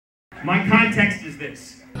My context is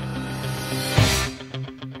this.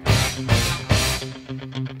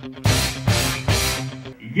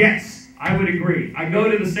 Yes, I would agree. I go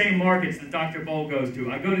to the same markets that Dr. Boll goes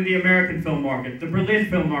to. I go to the American film market, the Berlin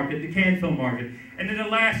film market, the Cannes film market. And in the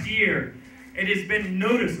last year, it has been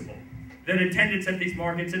noticeable that attendance at these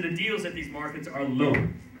markets and the deals at these markets are lower.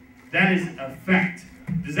 That is a fact.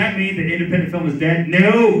 Does that mean that independent film is dead?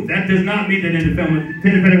 No, that does not mean that independent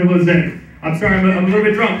film is dead. I'm sorry, I'm a little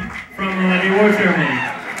bit drunk from the award ceremony.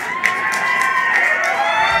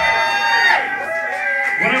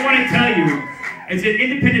 What I want to tell you is that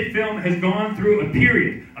independent film has gone through a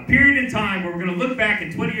period in time where we're going to look back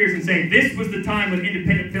in 20 years and say this was the time when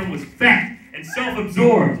independent film was fat and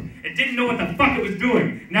self-absorbed. It didn't know what the fuck it was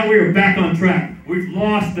doing. Now we are back on track. We've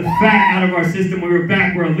lost the fat out of our system. We were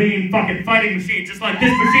back. We're a lean fucking fighting machine, just like this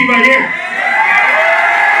machine right here.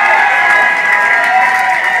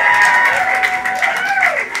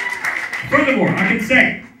 Furthermore, I can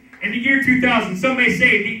say, in the year 2000, some may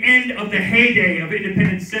say the end of the heyday of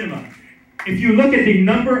independent cinema. If you look at the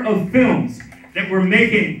number of films that were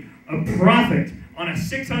making a profit on a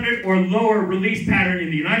 600 or lower release pattern in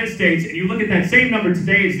the United States, and you look at that same number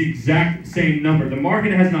today, is the exact same number. The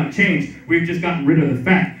market has not changed. We've just gotten rid of the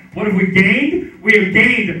fat. What have we gained? We have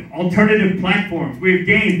gained alternative platforms. We have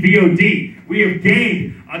gained VOD. We have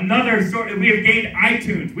gained we have gained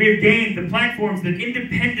iTunes. We have gained the platforms that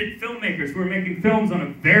independent filmmakers who are making films on a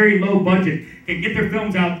very low budget can get their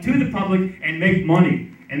films out to the public and make money,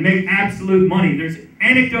 and make absolute money. There's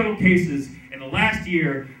anecdotal cases in the last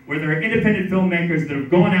year where there are independent filmmakers that have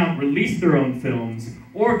gone out, released their own films,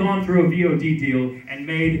 or gone through a VOD deal and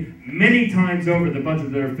made many times over the budget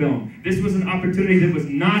of their film. This was an opportunity that was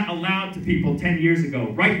not allowed to people 10 years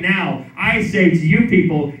ago. Right now, I say to you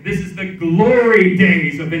people, this is the glory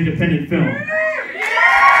days of independent film.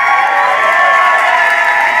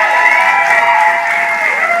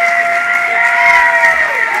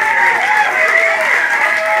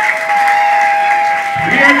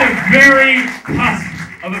 Very cusp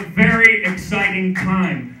of a very exciting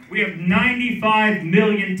time. We have 95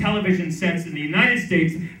 million television sets in the United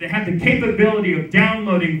States that have the capability of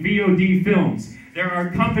downloading VOD films. There are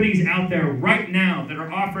companies out there right now that are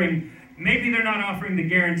offering, maybe they're not offering the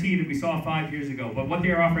guarantee that we saw 5 years ago, but what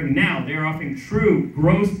they are offering now, they are offering true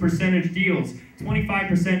gross percentage deals,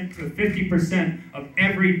 25% to 50% of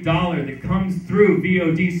every dollar that comes through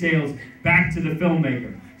VOD sales back to the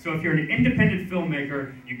filmmaker. So if you're an independent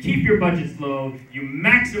filmmaker, you keep your budgets low, you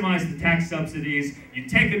maximize the tax subsidies, you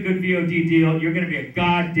take a good VOD deal, you're going to be a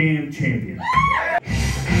goddamn champion.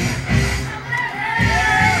 He's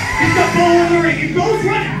got Boll in the ring, and Boll's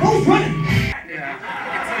running, Boll's running! Yeah,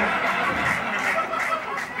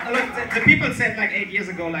 look, the people said like 8 years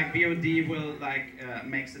ago, like VOD will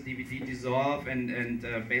makes the DVD dissolve, and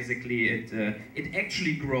basically it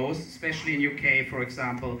actually grows, especially in UK, for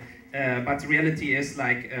example. But the reality is,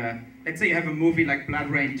 like, let's say you have a movie like Blood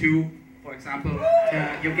Rain 2, for example.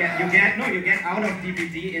 You get out of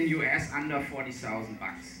DVD in US under 40,000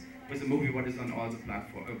 bucks with a movie what is on all the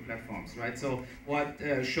platforms, right? So what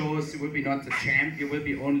shows you will be not the champ, you will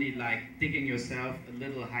be only like digging yourself a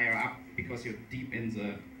little higher up because you're deep in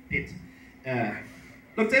the pit.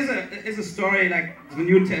 Look, there's a story like the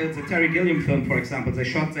Terry Gilliam film, for example. They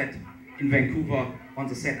shot that in Vancouver on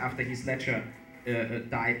the set after Heath Ledger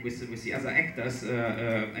died with the other actors,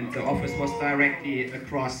 and the office was directly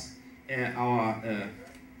across our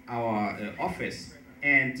office.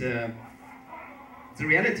 And the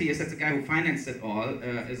reality is that the guy who financed it all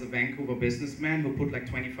is a Vancouver businessman who put like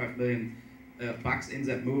 25 million bucks in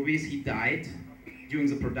that movies. He died during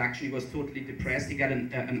the production. He was totally depressed. He got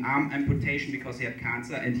an arm amputation because he had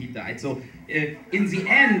cancer, and he died. So in the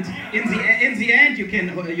end, you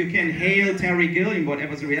can hail Terry Gilliam.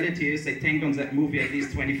 Whatever the reality is, they tanked on that movie at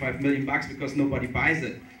least 25 million bucks because nobody buys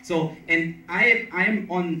it. So, and I'm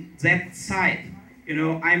on that side. You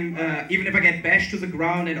know, I'm even if I get bashed to the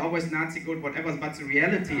ground and always Nazi good, whatever. But the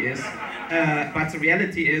reality is,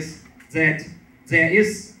 that there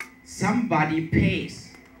is somebody pays.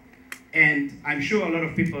 And I'm sure a lot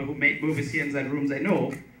of people who make movies here in that room, they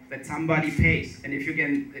know that somebody pays. And if you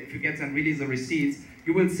get them really the receipts,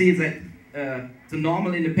 you will see that the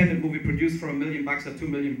normal independent movie produced for $1 million or $2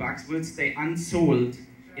 million will stay unsold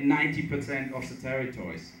in 90% of the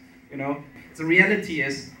territories. You know, the reality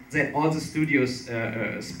is that all the studios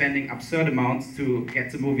spending absurd amounts to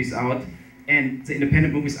get the movies out, and the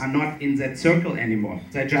independent movies are not in that circle anymore.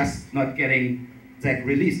 They're just not getting that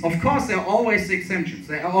release. Of course, there are always exceptions.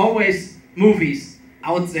 There are always movies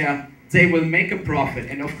out there they will make a profit.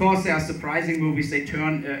 And of course, there are surprising movies they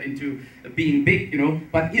turn into being big, you know.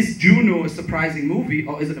 But is Juno a surprising movie,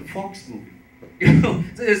 or is it a Fox movie? You know,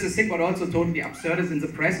 so there's this thing, but also totally absurd is in the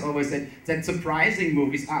press always that surprising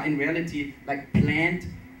movies are in reality like planned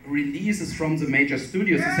releases from the major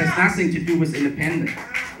studios. This has nothing to do with independent.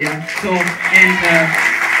 Yeah. So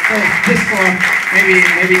so this for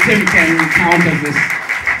maybe Tim can counter this.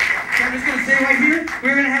 So I'm just going to say right here,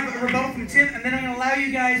 we're going to have a rebuttal from Tim, and then I'm going to allow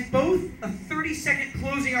you guys both a 30-second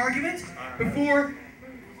closing argument before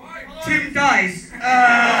Tim dies. Because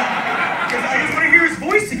I just want to hear his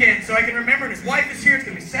voice again so I can remember, and his wife is here, it's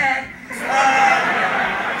going to be sad.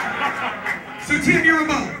 So Tim, your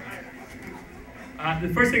rebuttal.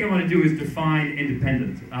 The first thing I want to do is define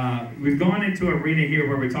independent. We've gone into an arena here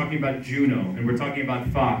where we're talking about Juno and we're talking about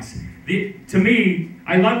Fox. To me,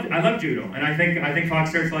 I love Juno, and I think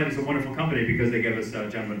Fox Searchlight is a wonderful company because they give us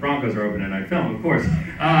Gentlemen Broncos, our opening night film, of course.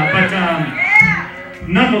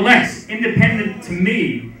 Nonetheless, independent to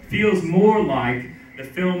me feels more like the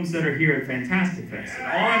films that are here at Fantastic Fest. And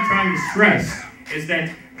all I'm trying to stress is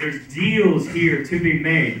that there's deals here to be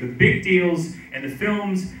made. The big deals and the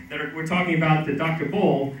films that we're talking about, that Dr.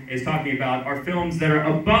 Boll is talking about, are films that are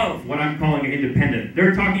above what I'm calling independent.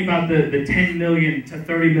 They're talking about the $10 million to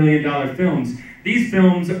 $30 million films. These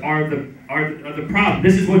films are the problem.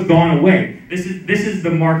 This is what's gone away. This is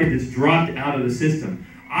the market that's dropped out of the system.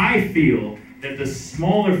 I feel that the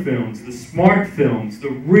smaller films, the smart films, the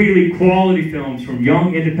really quality films from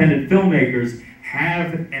young independent filmmakers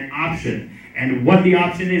have an option. And what the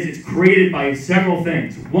option is, it's created by several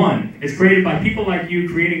things. One, it's created by people like you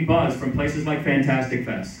creating buzz from places like Fantastic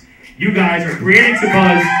Fest. You guys are creating some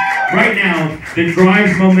buzz right now that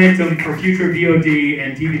drives momentum for future VOD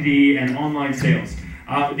and DVD and online sales.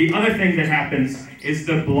 The other thing that happens is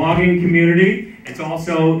the blogging community. It's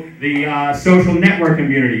also the social network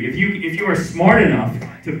community. If you are smart enough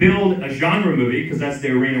to build a genre movie, because that's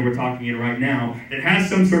the arena we're talking in right now, that has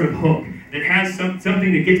some sort of hook, that has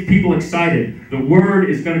something that gets people excited, the word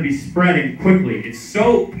is going to be spreading quickly. It's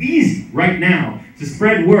so easy right now to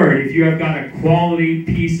spread word if you have got a quality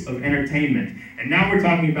piece of entertainment. And now we're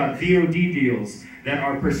talking about VOD deals that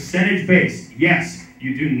are percentage-based. Yes,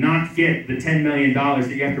 you do not get the $10 million that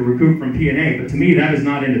you have to recoup from P&A, but to me that is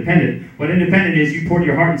not independent. What independent is, you poured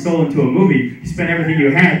your heart and soul into a movie, you spent everything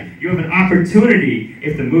you had, you have an opportunity,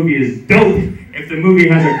 if the movie is dope, if the movie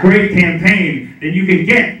has a great campaign, then you can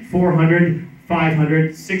get $400,000, $500,000,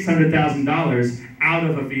 $600,000 out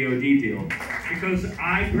of a VOD deal. Because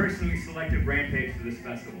I personally selected Rampage for this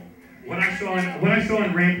festival. What I saw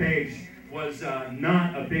in Rampage was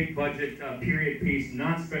not a big budget period piece,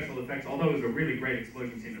 not special effects, although it was a really great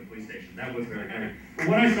explosion scene in the police station. That was very great. But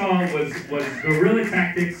what I saw was guerrilla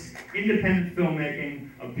tactics, independent filmmaking,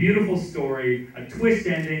 a beautiful story, a twist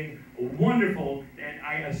ending, wonderful, and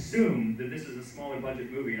I assume that this is a smaller budget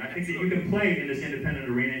movie, and I think that you can play in this independent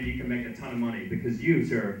arena and you can make a ton of money because you,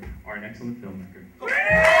 sir, are an excellent filmmaker.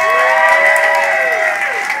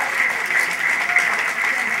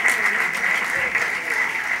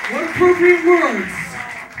 What appropriate words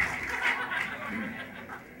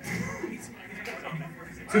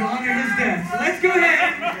to honor his death. So let's go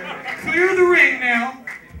ahead and clear the ring now.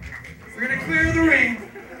 We're going to clear the ring.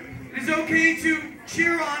 It is okay to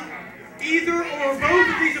cheer on either or both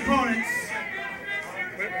of these opponents.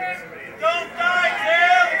 Don't die,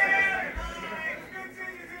 Tim!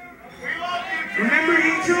 We love you, Remember,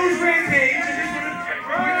 he chose Rampage. I just want to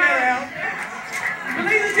point that out. But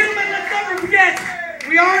ladies and gentlemen, let's never forget,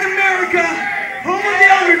 we are in America, home of the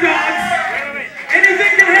underdogs.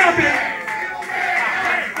 Anything can happen.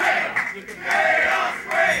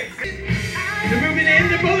 The movement ends,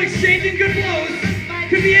 they're both exchanging good blows.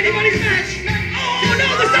 Could be anybody's match. Oh no,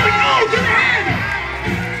 the stomach, oh, to the head!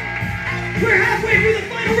 We're halfway through the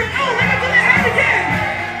final round. Oh, they got to the head again!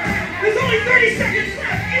 There's only 30 seconds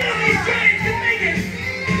left. Either of these giants can make it.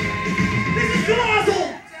 This is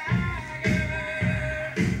colossal.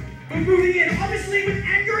 But moving in, obviously with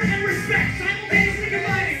anger and respect, simultaneously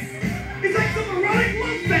combining. It's like some erotic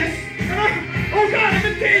love fest. And oh God, I'm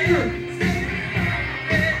in danger.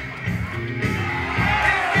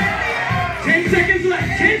 10 seconds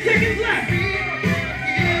left. 10 seconds left.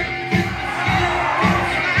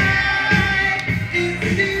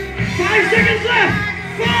 5 seconds left.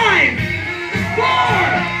 5, 4,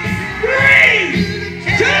 3,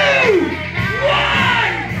 2, 1.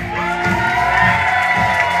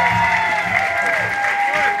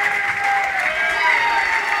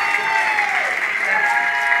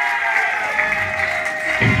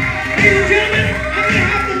 Ladies and gentlemen,